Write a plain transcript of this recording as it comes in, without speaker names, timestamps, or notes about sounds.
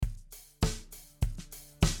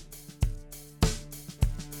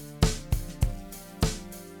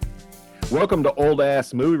Welcome to Old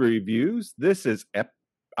Ass Movie Reviews. This is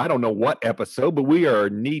I don't know what episode, but we are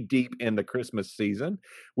knee deep in the Christmas season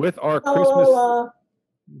with our Christmas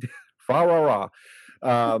fa ra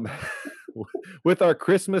ra, with our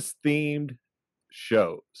Christmas themed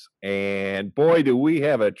shows. And boy, do we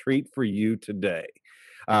have a treat for you today.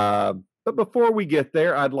 But before we get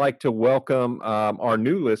there, I'd like to welcome our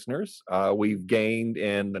new listeners. We've gained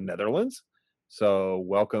in the Netherlands, so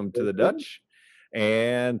welcome to the Dutch.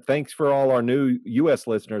 And thanks for all our new U.S.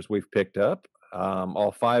 listeners we've picked up.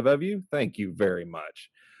 All 5 of you, thank you very much.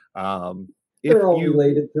 They're all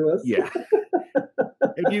related to us. Yeah.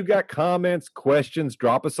 If you've got comments, questions,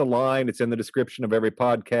 drop us a line. It's in the description of every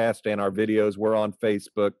podcast and our videos. We're on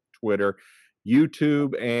Facebook, Twitter,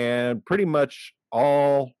 YouTube, and pretty much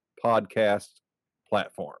all podcast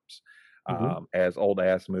platforms as Old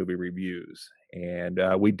Ass Movie Reviews. And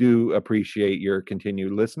we do appreciate your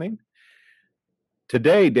continued listening.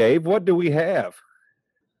 Today, Dave, what do we have?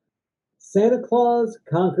 Santa Claus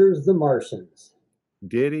Conquers the Martians.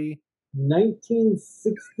 Did he?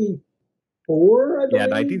 1964, I believe. Yeah,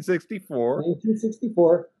 1964.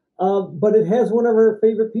 1964. But it has one of our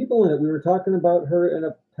favorite people in it. We were talking about her in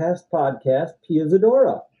a past podcast, Pia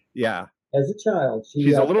Zadora. Yeah. As a child.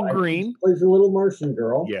 She's a little green. She plays a little Martian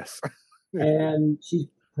girl. Yes. And she's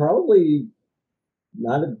probably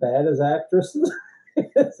not as bad as actresses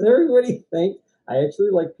as everybody thinks. I actually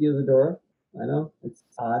like Pia Zadora. I know, it's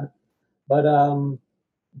odd. But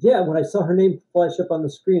yeah, when I saw her name flash up on the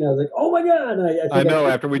screen, I was like, oh my God. And I know,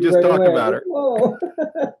 after we just talked about her. Whoa.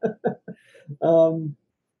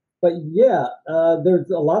 But yeah, there's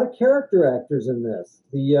a lot of character actors in this.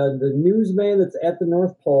 The newsman that's at the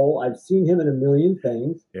North Pole, I've seen him in a million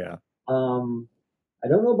things. Yeah. I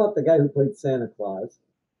don't know about the guy who played Santa Claus.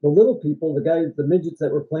 The little people, the midgets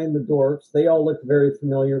that were playing the dwarfs, they all looked very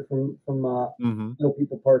familiar from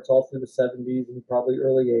people parts all through the 70s and probably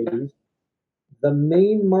early 80s. The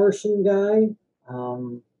main Martian guy,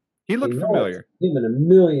 he looked familiar. I've seen him in a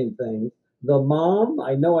million things. The mom,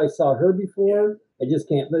 I know I saw her before. I just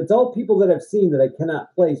can't. But it's all people that I've seen that I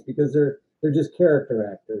cannot place because they're just character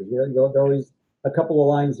actors. You know, they're always a couple of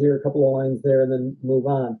lines here, a couple of lines there, and then move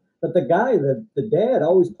on. But the guy, the dad,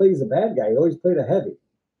 always plays a bad guy. He always played a heavy.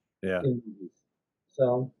 Yeah.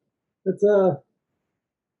 So it's I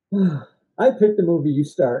picked the movie. You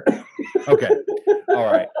start. Okay. All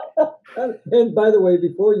right. And by the way,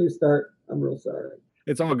 before you start, I'm real sorry.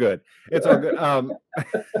 It's all good. It's all good.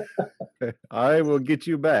 I will get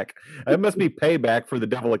you back. It must be payback for the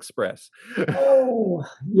Devil Express. Oh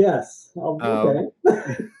yes. Okay.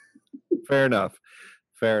 Fair enough.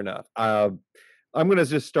 I'm going to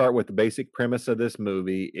just start with the basic premise of this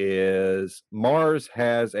movie is Mars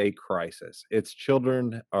has a crisis. Its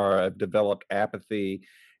children have developed apathy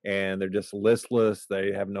and they're just listless.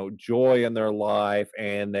 They have no joy in their life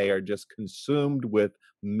and they are just consumed with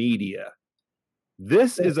media.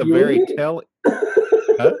 This is a very telling...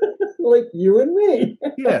 Huh? Like you and me.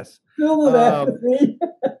 Yes.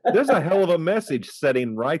 There's a hell of a message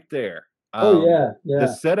setting right there. Yeah. The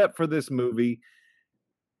setup for this movie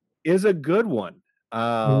is a good one.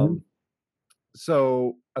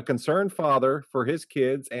 So a concerned father for his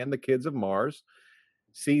kids and the kids of Mars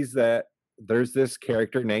sees that there's this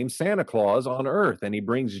character named Santa Claus on Earth and he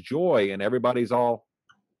brings joy and everybody's all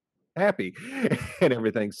happy and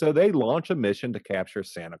everything. So they launch a mission to capture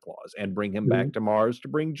Santa Claus and bring him back to Mars to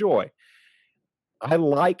bring joy. I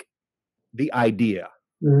like the idea.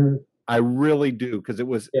 I really do because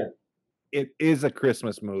it is a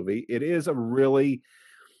Christmas movie. It is a really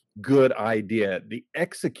good idea. The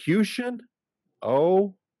execution,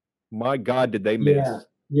 oh my God, did they miss?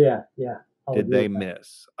 Yeah. Did they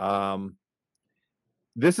miss?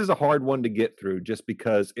 This is a hard one to get through just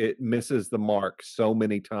because it misses the mark so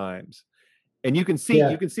many times. And you can see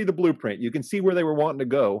the blueprint. You can see where they were wanting to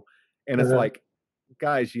go. And it's like,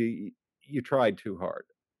 guys, you tried too hard.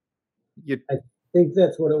 I think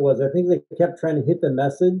that's what it was. I think they kept trying to hit the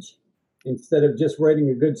message instead of just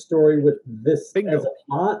writing a good story with this as a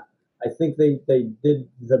plot. I think they did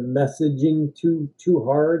the messaging too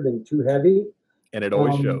hard and too heavy. And it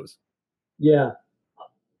always shows. Yeah.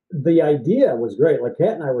 The idea was great. Like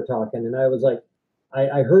Kat and I were talking, and I was like,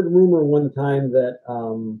 I heard rumor one time that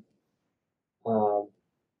the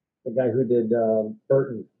guy who did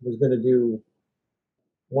Burton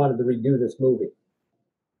wanted to redo this movie.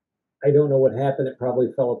 I don't know what happened. It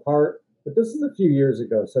probably fell apart. But this is a few years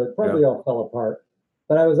ago, so it probably all fell apart.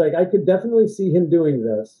 But I was like, I could definitely see him doing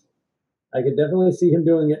this. I could definitely see him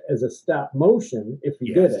doing it as a stop motion if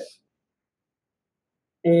he did it.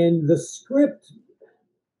 And the script,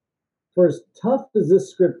 for as tough as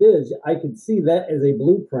this script is, I could see that as a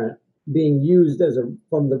blueprint being used as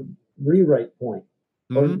from the rewrite point,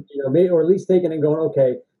 or Mhm. maybe, or at least taking and going,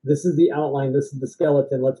 okay, this is the outline, this is the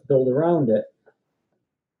skeleton, let's build around it.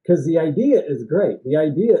 Because the idea is great. The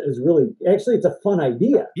idea is really, actually, it's a fun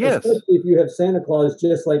idea, Yes. especially if you have Santa Claus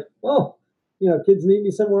just like, oh, kids need me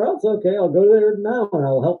somewhere else. Okay, I'll go there now and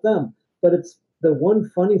I'll help them. But it's the one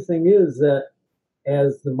funny thing is that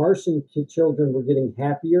as the Martian children were getting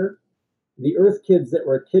happier, the Earth kids that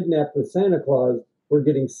were kidnapped with Santa Claus were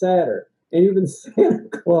getting sadder. And even Santa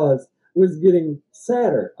Claus was getting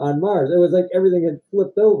sadder on Mars. It was like everything had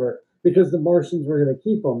flipped over because the Martians were going to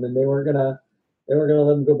keep them and they were going to let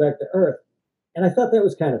him go back to Earth. And I thought that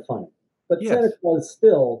was kind of funny. But Santa Yes. Claus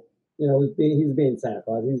still, he's being Santa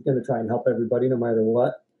Claus. He's going to try and help everybody no matter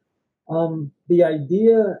what. The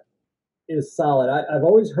idea is solid. I've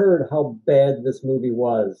always heard how bad this movie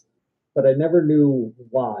was, but I never knew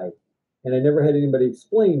why. And I never had anybody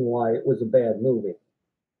explain why it was a bad movie.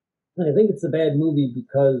 And I think it's a bad movie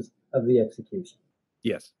because of the execution.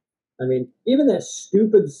 Yes. I mean, even that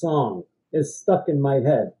stupid song is stuck in my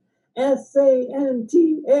head. Santaklaus.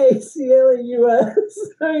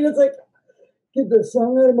 I mean, it's like, get the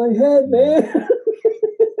song out of my head, man.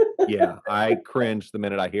 Yeah, I cringe the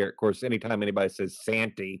minute I hear it. Of course, anytime anybody says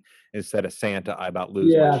Santy instead of Santa, I about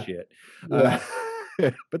lose my Yeah, shit. yeah.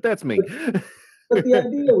 But that's me. But the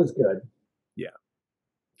idea was good. Yeah.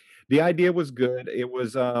 The idea was good. It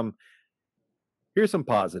was here's some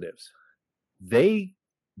positives. They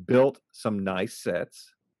built some nice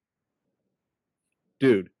sets.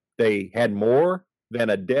 Dude, they had more than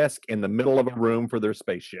a desk in the middle of a room for their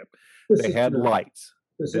spaceship. This They is had true. lights.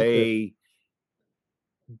 This is true.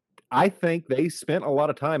 I think they spent a lot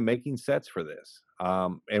of time making sets for this,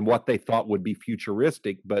 and what they thought would be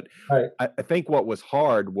futuristic, but Right. I think what was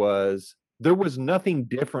hard was there was nothing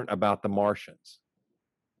different about the Martians.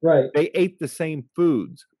 Right. They ate the same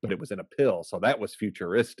foods, but it was in a pill, so that was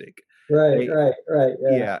futuristic. Right. They Right.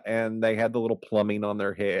 Yeah. Yeah, and they had the little plumbing on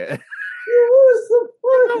their head. What was the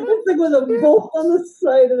point? It's like with a bolt on the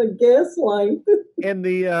side of a gas line. And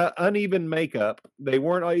the uneven makeup, they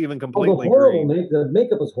weren't even Oh, the completely horrible green. the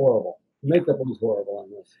makeup was horrible. The Yeah. makeup was horrible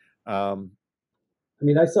on this. Um, I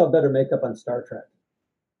mean, I saw better makeup on Star Trek.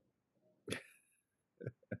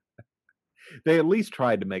 they at least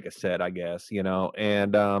tried to make a set, I guess, and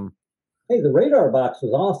Hey, the radar box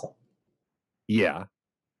was awesome. yeah.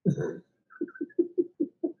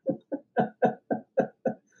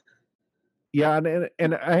 Yeah,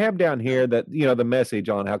 and I have down here that, the message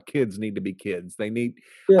on how kids need to be kids. They need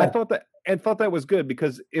I Yeah. thought that was good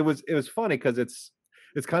because it was funny because it's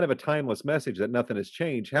kind of a timeless message that nothing has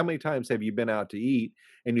changed. How many times have you been out to eat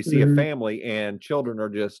and you see a Mhm. family and children are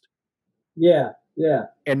just Yeah. Yeah.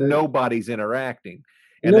 and The- nobody's interacting?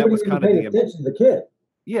 and And that nobody's was even kind of paying attention to the kid.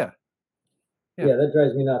 yeah. Yeah. Yeah, that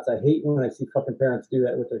drives me nuts. I hate when I see fucking parents do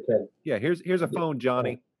that with their kid. Yeah, here's a phone,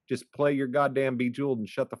 Johnny. Just play your goddamn Bejeweled and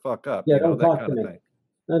shut the fuck up, Yeah, don't that talk kind to of me.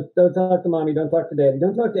 thing. Don't talk to mommy. Don't talk to daddy.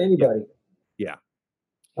 Don't talk to anybody. Yeah.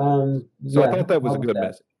 So I Yeah, thought that was a all of good that.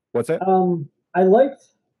 message. What's that? I liked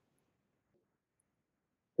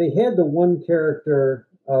they had the one character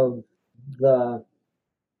of the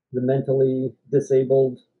mentally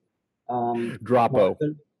disabled Droppo,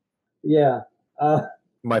 Martian. Yeah.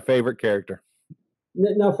 my favorite character.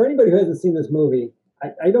 Now, for anybody who hasn't seen this movie,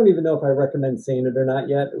 I don't even know if I recommend seeing it or not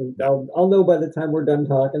yet. No. I'll know by the time we're done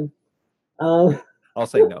talking. I'll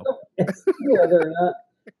say no. Whether or not.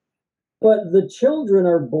 But the children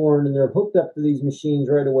are born and they're hooked up to these machines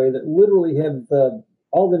right away that literally have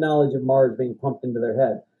all the knowledge of Mars being pumped into their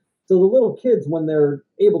head. So the little kids, when they're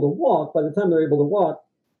able to walk, by the time they're able to walk,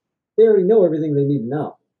 they already know everything they need to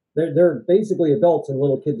know. They're basically adults in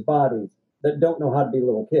little kids' bodies that don't know how to be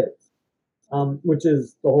little kids, which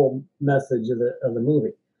is the whole message of the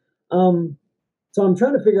movie. So I'm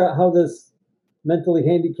trying to figure out how this mentally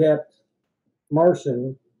handicapped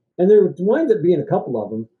Martian, and there winds up being a couple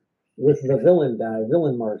of them with the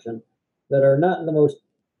villain Martian, that are not the most,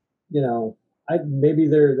 maybe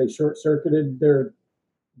they short circuited their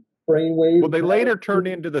brainwave. Well, they later turned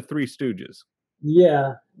into the Three Stooges,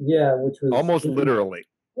 Yeah, which was almost literally.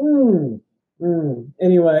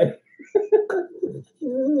 Anyway,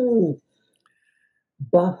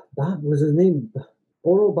 Bob was his name.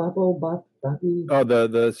 Boro Boppo Boppy. Oh,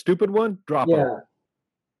 the stupid one, Droppo. Yeah,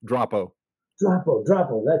 Droppo.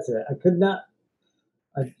 Droppo. That's it. I could not.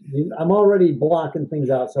 I'm already blocking things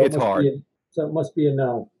out, so It's hard. It must be a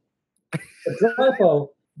no. But Droppo,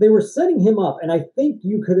 they were setting him up, and I think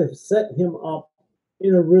you could have set him up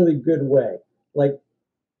in a really good way. Like,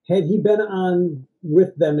 had he been on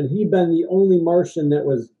with them, and he been the only Martian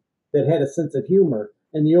that had a sense of humor,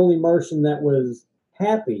 and the only Martian that was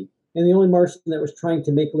happy, and the only Martian that was trying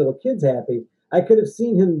to make little kids happy. I could have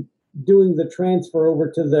seen him doing the transfer over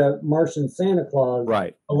to the Martian Santa Claus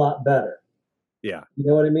Right. a lot better. Yeah. You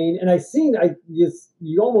know what I mean? And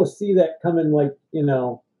you almost see that coming, like,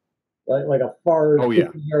 like a far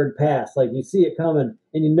 50-yard pass. Like, you see it coming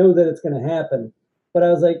and you know that it's going to happen. But I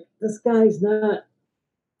was like, this guy's not,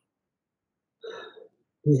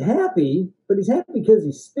 he's happy, but he's happy because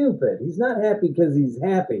he's stupid. He's not happy because he's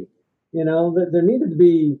happy. There needed to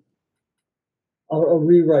be a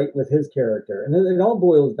rewrite with his character. And it all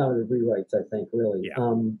boils down to rewrites, I think, really. Yeah.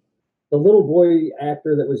 The little boy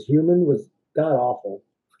actor that was human was god awful.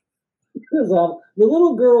 The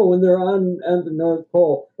little girl, when they're on the North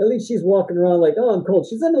Pole, at least she's walking around like, oh, I'm cold.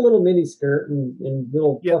 She's in a little mini skirt and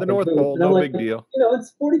little the North boots. Pole, no big deal.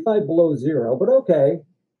 It's 45 below zero, but okay.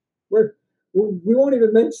 We won't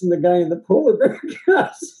even mention the guy in the polar bear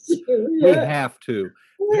costume. We have to.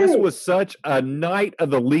 Right. This was such a Night of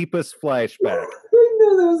the Lepus flashback. I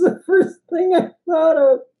know that was the first thing I thought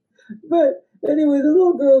of. But anyway, the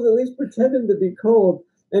little girl's at least pretending to be cold.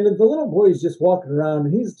 And the little boy's just walking around,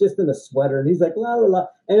 and he's just in a sweater, and he's like, la, la, la.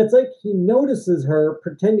 And it's like he notices her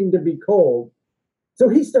pretending to be cold. So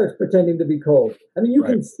he starts pretending to be cold. I mean, you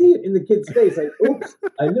can see it in the kid's face. Like, oops,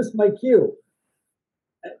 I missed my cue.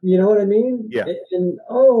 You know what I mean? Yeah. And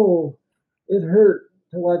it hurt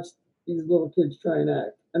to watch these little kids try and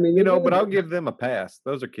act. I mean, but I'll give them a pass.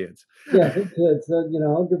 Those are kids. Yeah, they're kids.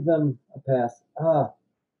 I'll give them a pass.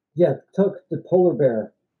 Took the polar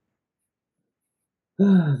bear.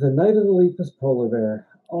 The Night of the Lepus polar bear.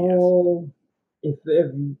 Oh, yes.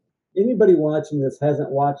 If anybody watching this hasn't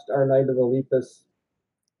watched our Night of the Lepus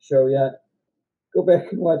show yet, go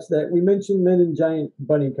back and watch that. We mentioned men in giant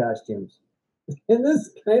bunny costumes. And this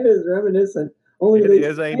kind of is reminiscent. Only it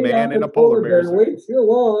is a man in a polar bear. Way too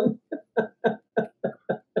long.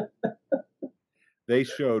 They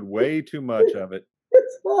showed way too much of it.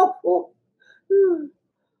 It's awful.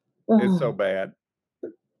 It's so bad.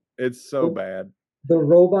 It's so bad. The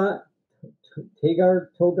robot,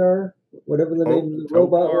 Togar, whatever the name of the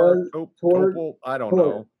robot was. Topol, I don't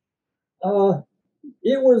know.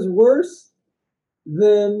 It was worse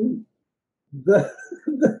than the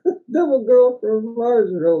Devil Girl from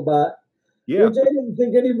Mars robot. Yeah. Which I didn't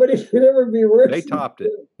think anybody could ever be worse. They topped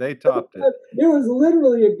it. It was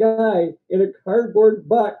literally a guy in a cardboard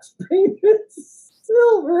box painted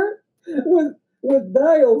silver with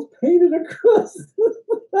dials painted across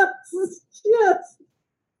the box's chest.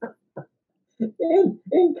 And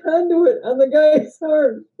conduit on the guy's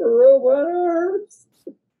arms for robot arms.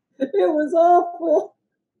 It was awful.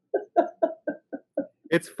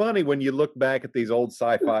 It's funny when you look back at these old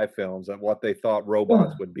sci-fi films at what they thought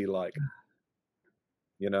robots would be like.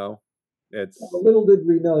 Little did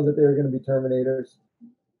we know that they were going to be Terminators.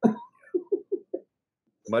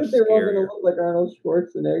 Much they were all scarier. going to look like Arnold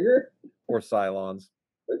Schwarzenegger. Or Cylons.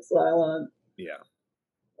 Yeah.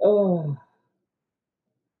 Oh.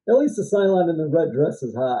 At least the Cylon in the red dress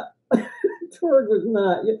is hot. Torg was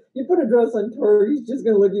not. You put a dress on Torg, he's just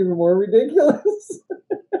going to look even more ridiculous.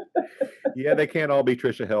 Yeah, they can't all be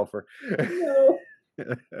Trisha Helfer. No.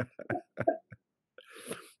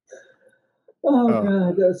 Oh,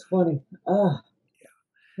 God, that's funny. What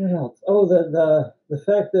else? Oh, the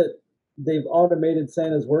fact that they've automated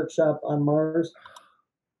Santa's workshop on Mars,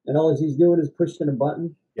 and all he's doing is pushing a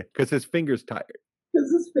button. Yeah, because his finger's tired.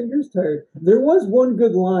 There was one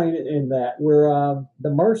good line in that where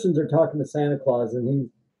the Martians are talking to Santa Claus, and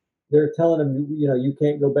they're telling him, you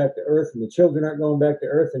can't go back to Earth, and the children aren't going back to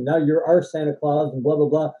Earth, and now you're our Santa Claus, and blah, blah,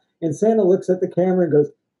 blah. And Santa looks at the camera and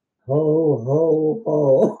goes, ho, ho,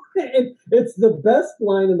 ho. And it's the best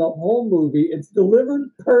line in the whole movie. It's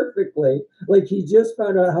delivered perfectly. Like he just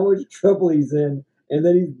found out how much trouble he's in, and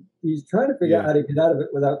then he's trying to figure out how to get out of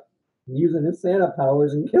it without using his Santa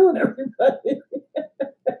powers and killing everybody.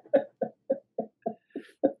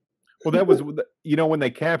 Well, that was, when they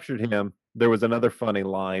captured him, there was another funny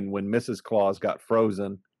line when Mrs. Claus got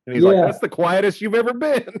frozen. And he's like, that's the quietest you've ever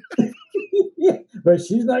been. Yeah, but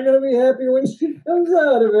she's not going to be happy when she comes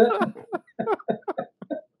out of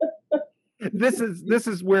it. This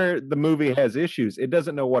is where the movie has issues. It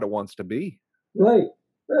doesn't know what it wants to be. Right.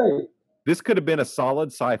 This could have been a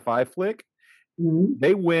solid sci-fi flick. Mm-hmm.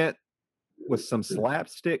 They went with some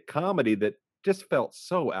slapstick comedy that just felt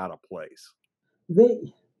so out of place.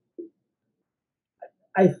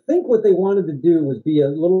 I think what they wanted to do was be a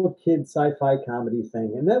little kid sci-fi comedy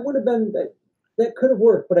thing, and that would have been that could have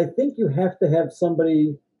worked. But I think you have to have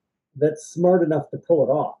somebody that's smart enough to pull it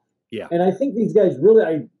off. Yeah. And I think these guys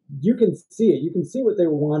really, you can see it. You can see what they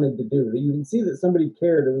wanted to do. You can see that somebody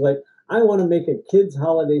cared. It was like, I want to make a kids'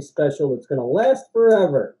 holiday special that's going to last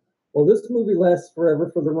forever. well, this movie lasts forever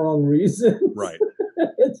for the wrong reasons. Right.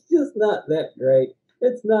 It's just not that great.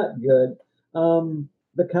 It's not good.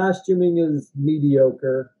 The costuming is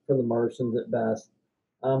mediocre for the Martians at best.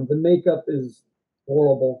 The makeup is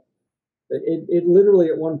horrible. It literally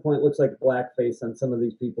at one point looks like blackface on some of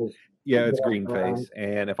these people's Yeah, it's walking green around. face.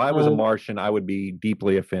 And if I was a Um, Martian, I would be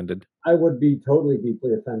deeply offended. I would be totally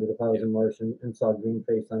deeply offended if I was Yeah. a Martian and saw green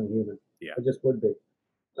face on a human. Yeah. I just would be.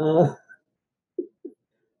 Uh,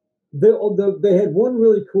 they had one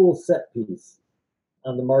really cool set piece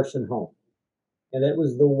on the Martian home, and it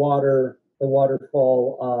was the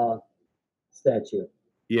waterfall statue.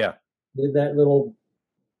 Yeah. Did that little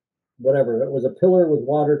whatever it was, a pillar with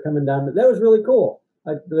water coming down. That was really cool.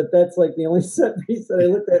 But that's like the only set piece that I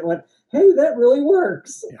looked at and went, "Hey, that really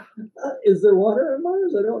works." Yeah. Is there water on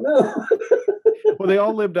Mars? I don't know. Well, they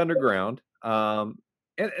all lived underground. And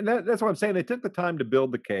that's what I'm saying. They took the time to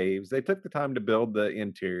build the caves. They took the time to build the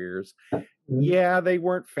interiors. Yeah, they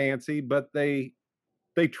weren't fancy, but they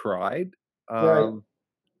tried. Right.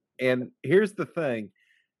 And here's the thing.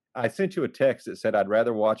 I sent you a text that said I'd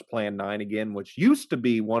rather watch Plan 9 again, which used to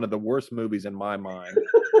be one of the worst movies in my mind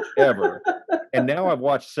ever. And now I've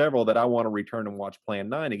watched several that I want to return and watch Plan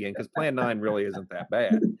 9 again because Plan 9 really isn't that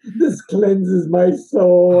bad. This cleanses my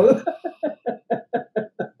soul.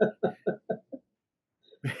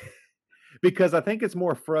 Because I think it's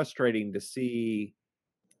more frustrating to see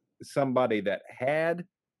somebody that had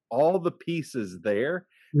all the pieces there.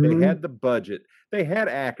 They had the budget. They had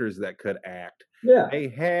actors that could act. Yeah. They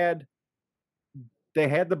had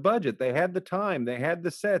the budget. They had the time. They had the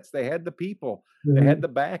sets. They had the people. They had the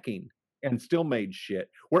backing and still made shit.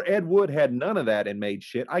 Where Ed Wood had none of that and made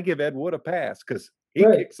shit. I give Ed Wood a pass because he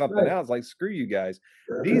kicked something out. It's like, screw you guys.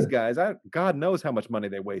 These guys, God knows how much money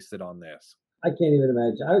they wasted on this. I can't even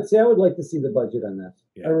imagine. I would say I would like to see the budget on this.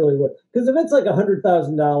 Yeah. I really would. Because if it's like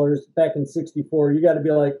 $100,000 back in '64, you got to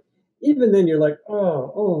be like, even then you're like,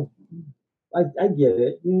 I get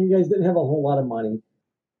it. You guys didn't have a whole lot of money.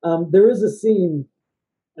 There is a scene,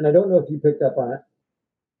 and I don't know if you picked up on it.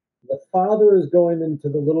 The father is going into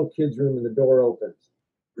the little kid's room and the door opens.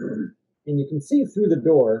 And you can see through the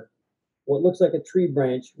door what looks like a tree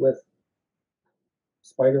branch with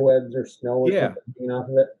spider webs or snow or something hanging off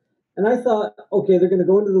of it. And I thought, okay, they're going to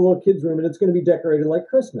go into the little kid's room and it's going to be decorated like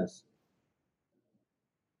Christmas.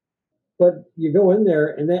 But you go in there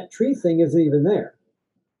and that tree thing isn't even there.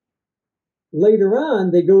 Later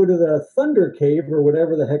on, they go to the Thunder Cave or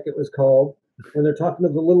whatever the heck it was called, when they're talking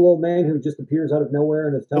to the little old man who just appears out of nowhere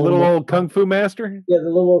and is telling the little old kung fu master. Yeah, the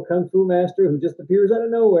little old kung fu master who just appears out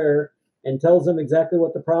of nowhere and tells them exactly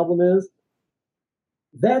what the problem is.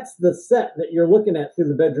 That's the set that you're looking at through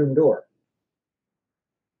the bedroom door.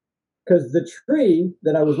 Because the tree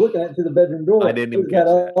that I was looking at through the bedroom door, I didn't even got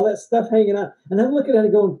catch all that stuff hanging on, and I'm looking at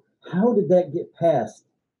it going, how did that get past?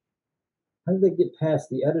 How did that get past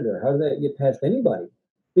the editor? How did that get past anybody?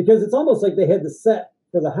 Because it's almost like they had the set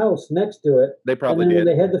for the house next to it. They probably and then did.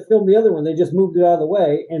 When they had to film the other one, they just moved it out of the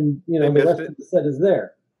way, and the rest of the set is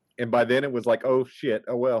there. And by then it was like, oh shit,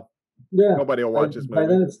 oh well. Yeah. Nobody will watch this movie. By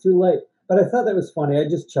then it's too late. But I thought that was funny. I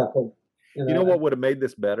just chuckled. You know what would have made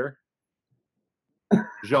this better?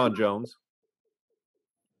 J'onn J'onzz.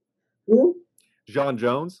 Who? J'onn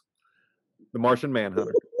J'onzz, the Martian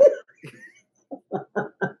Manhunter.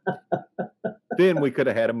 Then we could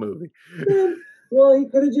have had a movie. Well, he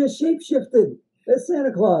could have just shapeshifted as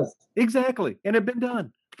Santa Claus. Exactly. And it'd been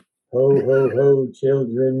done. Ho, ho, ho,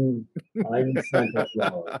 children. I'm Santa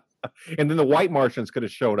Claus. And then the white Martians could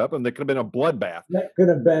have showed up and there could have been a bloodbath. That could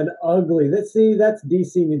have been ugly. That's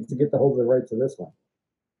DC needs to get the hold of the rights of this one.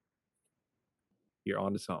 You're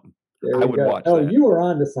onto something. I would watch that. Oh, you were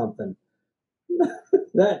onto something.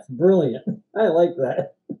 That's brilliant. I like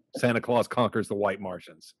that. Santa Claus conquers the white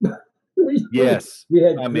Martians. Yes. We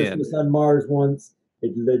had Christmas on Mars once.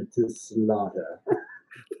 It led to slaughter.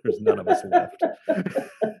 There's none of us left.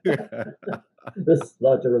 The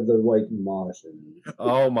slaughter of the white Martians.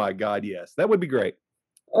 Oh my God, yes. That would be great.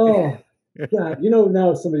 Oh, God.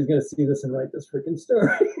 Now somebody's going to see this and write this freaking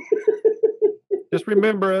story. Just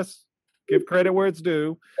remember us. Give credit where it's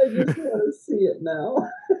due. I just want to see it now.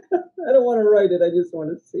 I don't want to write it. I just want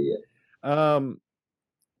to see it.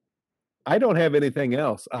 I don't have anything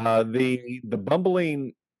else. The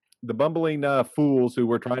bumbling fools who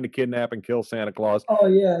were trying to kidnap and kill Santa Claus. Oh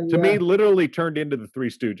yeah. To me, literally turned into the Three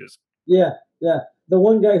Stooges. Yeah, yeah. The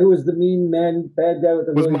one guy who was the bad guy with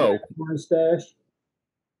the really Mo. Mustache.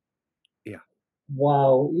 Yeah.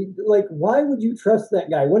 Wow. Why would you trust that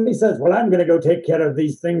guy when he says, "Well, I'm going to go take care of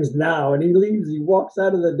these things now," and he leaves. He walks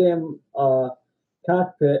out of the damn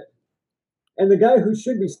cockpit, and the guy who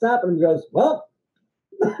should be stopping him goes, "Well."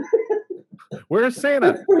 Where's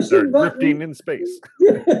Santa? They're Pushing drifting buttons. in space.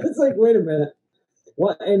 Yeah, it's like, wait a minute.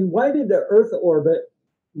 What? And why did the Earth orbit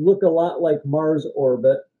look a lot like Mars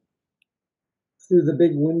orbit through the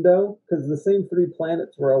big window? Because the same three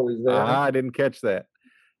planets were always there. I didn't catch that.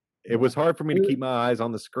 It was hard for me to It- keep my eyes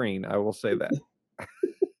on the screen. I will say that.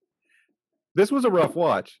 This was a rough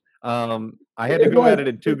watch. I had to It go was. at it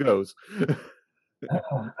in 2 goes.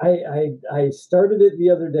 I started it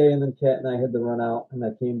the other day, and then Kat and I had to run out, and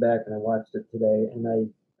I came back and I watched it today, and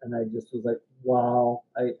I just was like, wow.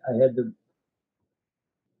 I had to.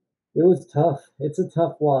 It was tough. It's a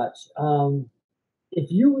tough watch.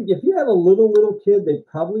 If you have a little kid, they'd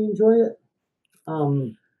probably enjoy it.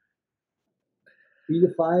 3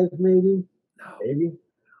 to 5, maybe.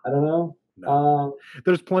 I don't know. No.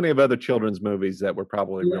 There's plenty of other children's movies that were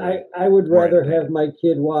probably Yeah, really. I would more rather have entertaining. my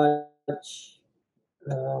kid watch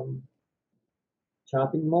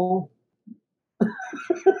Chopping Mall.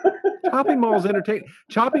 Chopping Mall is entertaining.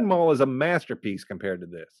 Chopping Mall is a masterpiece compared to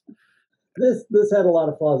this. This had a lot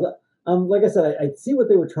of flaws. Like I said, I see what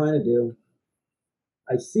they were trying to do.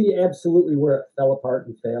 I see absolutely where it fell apart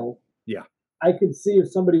and failed. Yeah. I could see if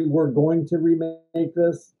somebody were going to remake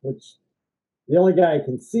this, which the only guy I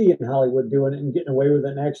can see in Hollywood doing it and getting away with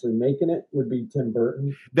it and actually making it would be Tim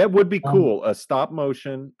Burton. That would be cool. A stop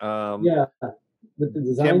motion. Yeah, with the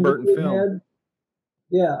design Tim Burton that they film. had.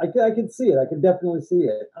 Yeah, I could see it. I could definitely see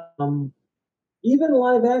it. Even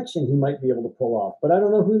live action, he might be able to pull off, but I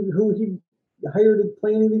don't know who he hired to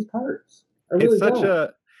play any of these parts. I really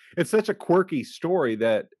don't. It's such a quirky story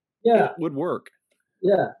that Yeah, it would work.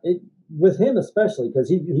 yeah. With him especially because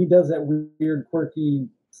he does that weird, quirky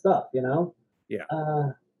stuff. Yeah.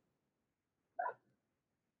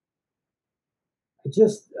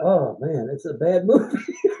 Oh man, it's a bad movie.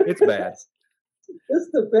 It's bad.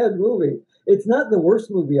 It's a bad movie. It's not the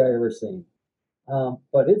worst movie I ever seen,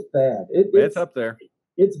 but it's bad. It's up there.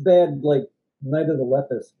 It's bad, like Night of the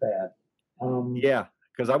Lepus bad. Yeah,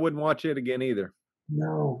 because I wouldn't watch it again either.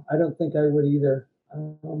 No, I don't think I would either.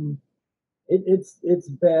 It's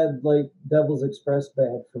bad, like Devil's Express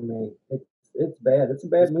bad for me. It's bad. It's a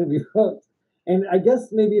bad movie. And I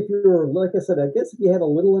guess maybe if you were, like I said, I guess if you had a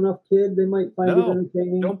little enough kid, they might find it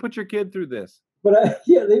entertaining. Don't put your kid through this. But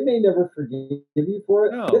yeah, they may never forgive you for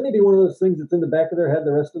it. No. That may be one of those things that's in the back of their head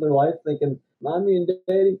the rest of their life, thinking, "Mommy and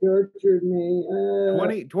Daddy tortured me."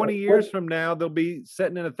 20 years from now, they'll be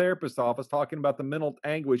sitting in a therapist's office talking about the mental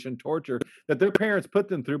anguish and torture that their parents put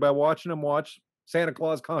them through by watching them watch Santa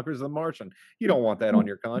Claus Conquers the Martian. You don't want that on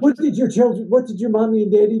your conscience. What did your mommy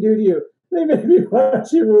and daddy do to you? They made me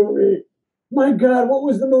watch a movie. My God, what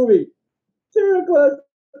was the movie? Santa Claus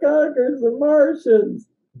Conquers the Martians.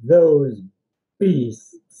 Those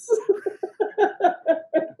beasts.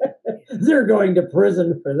 They're going to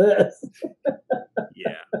prison for this.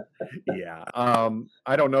 Yeah.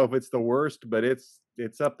 I don't know if it's the worst, but it's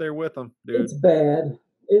up there with them, dude. It's bad.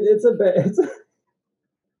 It's a bad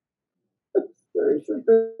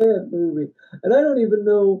movie, and I don't even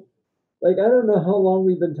know. Like, I don't know how long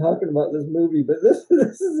we've been talking about this movie, but this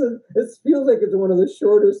feels like it's one of the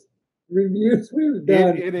shortest reviews we've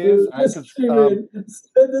done. It is.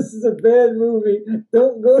 Said this is a bad movie.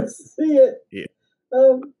 Don't go see it. Yeah.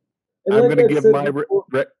 I'm going to give my.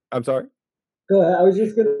 I'm sorry. Go ahead. I was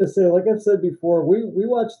just going to say, like I've said before, we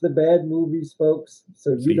watch the bad movies, folks,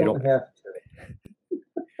 so you don't have to.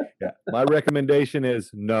 Yeah. My recommendation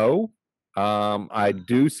is no. I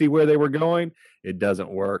do see where they were going. It doesn't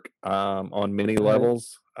work on many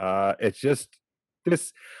levels. It's just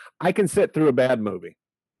this. I can sit through a bad movie.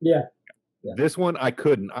 Yeah. This one I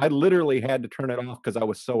couldn't. I literally had to turn it off because I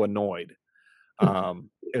was so annoyed.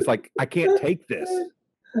 It's like I can't take this.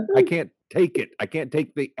 I can't take it. I can't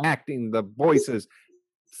take the acting, the voices.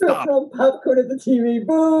 Stop. Throw popcorn at the TV.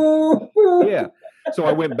 Boo! Boo! Yeah. So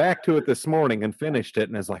I went back to it this morning and finished it,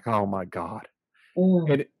 and it's like, oh my God.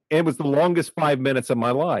 And it was the longest 5 minutes of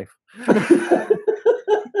my life.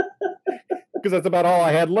 Because that's about all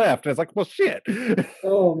I had left. And it's like, well, shit.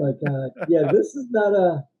 Oh my God. Yeah, this is not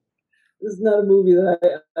a movie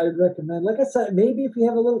that I'd recommend. Like I said, maybe if you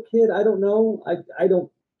have a little kid, I don't know. I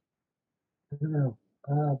don't know.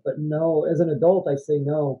 But no, as an adult, I say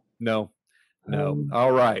no. No.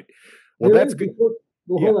 All right. Well, that's good.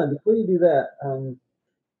 Hold on. Before you do that,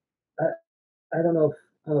 I don't know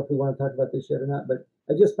if we want to talk about this yet or not, but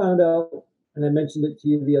I just found out, and I mentioned it to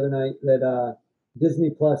you the other night, that Disney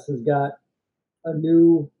Plus has got a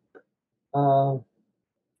new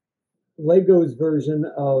Legos version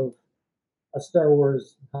of a Star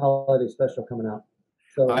Wars holiday special coming out.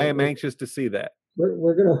 So I am anxious to see that.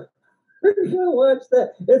 We're gonna We're gonna watch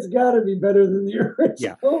that. It's got to be better than the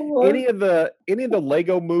original one. Any of the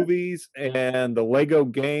Lego movies and the Lego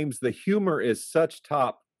games, the humor is such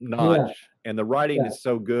top notch, and the writing is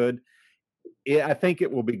so good. I think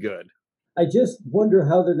it will be good. I just wonder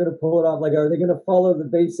how they're going to pull it off. Like, are they going to follow the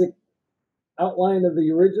basic outline of the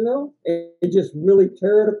original and just really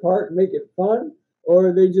tear it apart and make it fun, or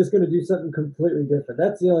are they just going to do something completely different?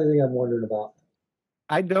 That's the only thing I'm wondering about.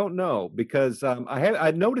 I don't know, because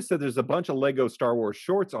I noticed that there's a bunch of Lego Star Wars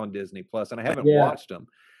shorts on Disney Plus, and I haven't watched them.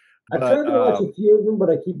 I've tried to watch a few of them, but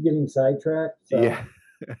I keep getting sidetracked. So. Yeah,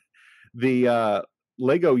 the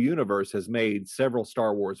Lego universe has made several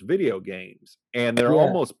Star Wars video games, and they're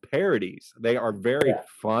almost parodies. They are very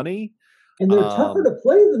funny, and they're tougher to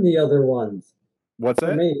play than the other ones. What's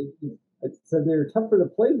that? I said they're tougher to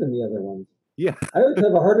play than the other ones. Yeah, I always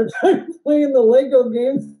have a harder time playing the Lego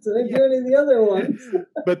games than I do any of the other ones.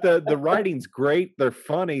 But the writing's great. They're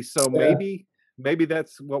funny, so maybe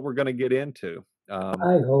that's what we're going to get into.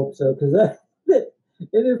 I hope so, because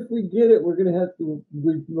and if we get it, we're going to have to.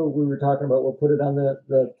 We were talking about. We'll put it on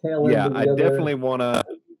the tail end. Yeah, I definitely want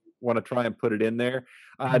to try and put it in there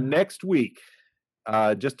next week.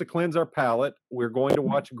 Just to cleanse our palate, we're going to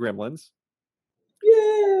watch Gremlins.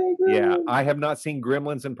 Yay! Gremlins. Yeah, I have not seen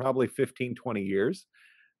Gremlins in probably 15, 20 years.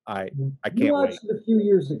 I can't wait. We watched it a few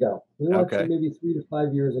years ago. We watched it maybe 3 to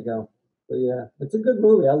 5 years ago. But yeah, it's a good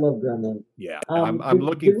movie. I love Gremlins. Yeah, I'm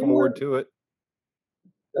looking forward to it.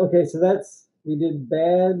 Okay, so we did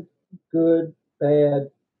bad, good,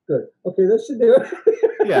 bad, good. Okay, that should do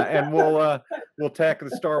it. Yeah, and we'll tack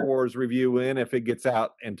the Star Wars review in if it gets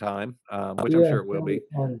out in time, which I'm sure it will be.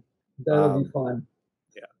 Fun. That'll be fun.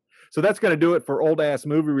 Yeah. So that's going to do it for Old Ass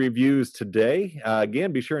Movie Reviews today.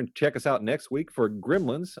 Again, be sure and check us out next week for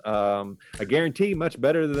Gremlins. I guarantee much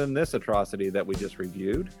better than this atrocity that we just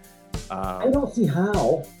reviewed. I don't see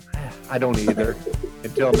how. I don't either.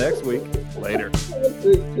 Until next week. Later.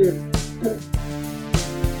 Cheers.